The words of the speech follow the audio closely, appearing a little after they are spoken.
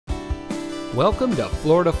Welcome to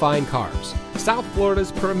Florida Fine Cars, South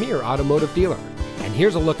Florida's premier automotive dealer. And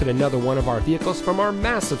here's a look at another one of our vehicles from our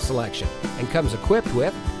massive selection, and comes equipped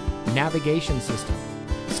with navigation system,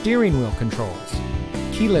 steering wheel controls,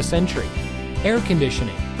 keyless entry, air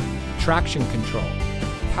conditioning, traction control,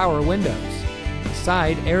 power windows,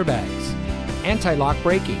 side airbags, anti-lock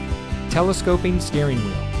braking, telescoping steering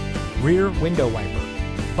wheel, rear window wiper,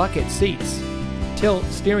 bucket seats, tilt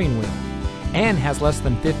steering wheel, and has less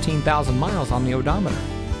than 15,000 miles on the odometer.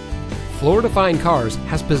 Florida Fine Cars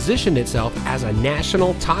has positioned itself as a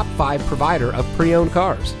national top 5 provider of pre-owned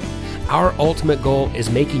cars. Our ultimate goal is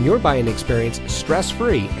making your buying experience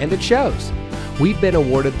stress-free, and it shows. We've been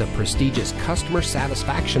awarded the prestigious Customer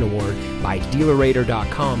Satisfaction Award by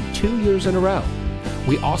DealerRater.com 2 years in a row.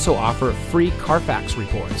 We also offer free Carfax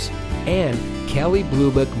reports and Kelley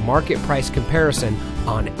Blue Book market price comparison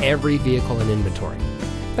on every vehicle in inventory.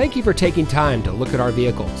 Thank you for taking time to look at our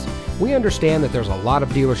vehicles. We understand that there's a lot of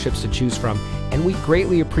dealerships to choose from, and we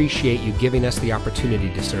greatly appreciate you giving us the opportunity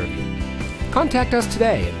to serve you. Contact us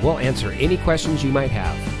today and we'll answer any questions you might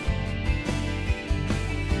have.